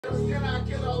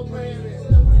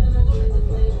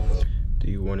Do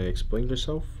you want to explain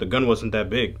yourself? The gun wasn't that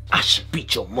big. I should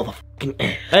beat your motherfucking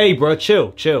ass. Hey, bro,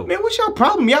 chill. Man, what's your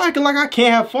problem? Y'all acting like I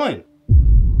can't have fun.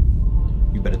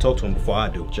 You better talk to him before I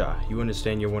do. Ja, you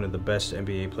understand you're one of the best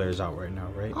NBA players out right now,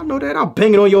 right? I know that. I'll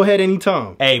bang it on your head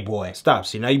anytime. Hey, boy. Stop.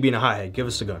 See, now you being a hothead. Give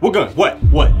us the gun. What gun?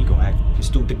 What? You gonna act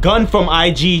stupid. The gun from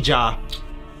IG, Ja.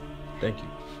 Thank you.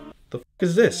 The f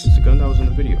is this? It's the gun that was in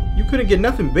the video. You couldn't get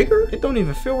nothing bigger? It don't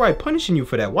even feel right punishing you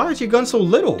for that. Why is your gun so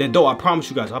little? Then though, I promise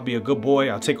you guys, I'll be a good boy.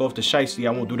 I'll take off the shiesty.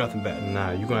 I won't do nothing bad.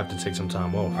 Nah, you're gonna have to take some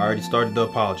time off. I already started the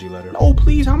apology letter. No,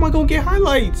 please, how am I gonna get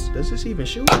highlights? Does this even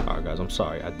shoot? Alright guys, I'm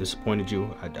sorry. I disappointed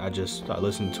you. I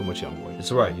listened to too much Young Boy.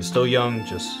 It's alright, you're still young.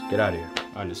 Just get out of here.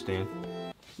 I understand.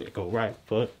 Go right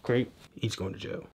foot, creep. He's going to jail.